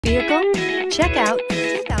vehicle? Check out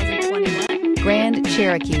 2021 Grand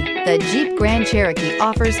Cherokee. The Jeep Grand Cherokee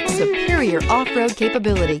offers superior off-road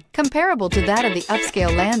capability comparable to that of the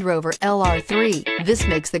upscale Land Rover LR3. This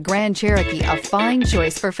makes the Grand Cherokee a fine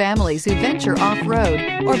choice for families who venture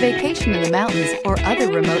off-road or vacation in the mountains or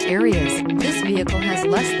other remote areas. This vehicle has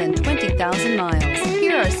less than 20,000 miles.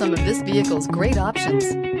 Here are some of this vehicle's great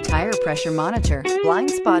options: tire pressure monitor,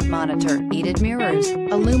 blind spot monitor, heated mirrors,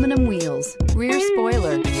 aluminum wheels, rear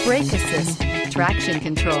spoiler, brake assist, traction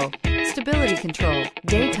control, stability control,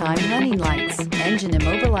 daytime running lights, engine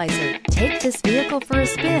immobilizer. Take this vehicle for a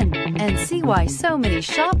spin and see why so many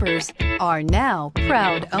shoppers are now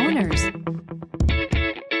proud owners.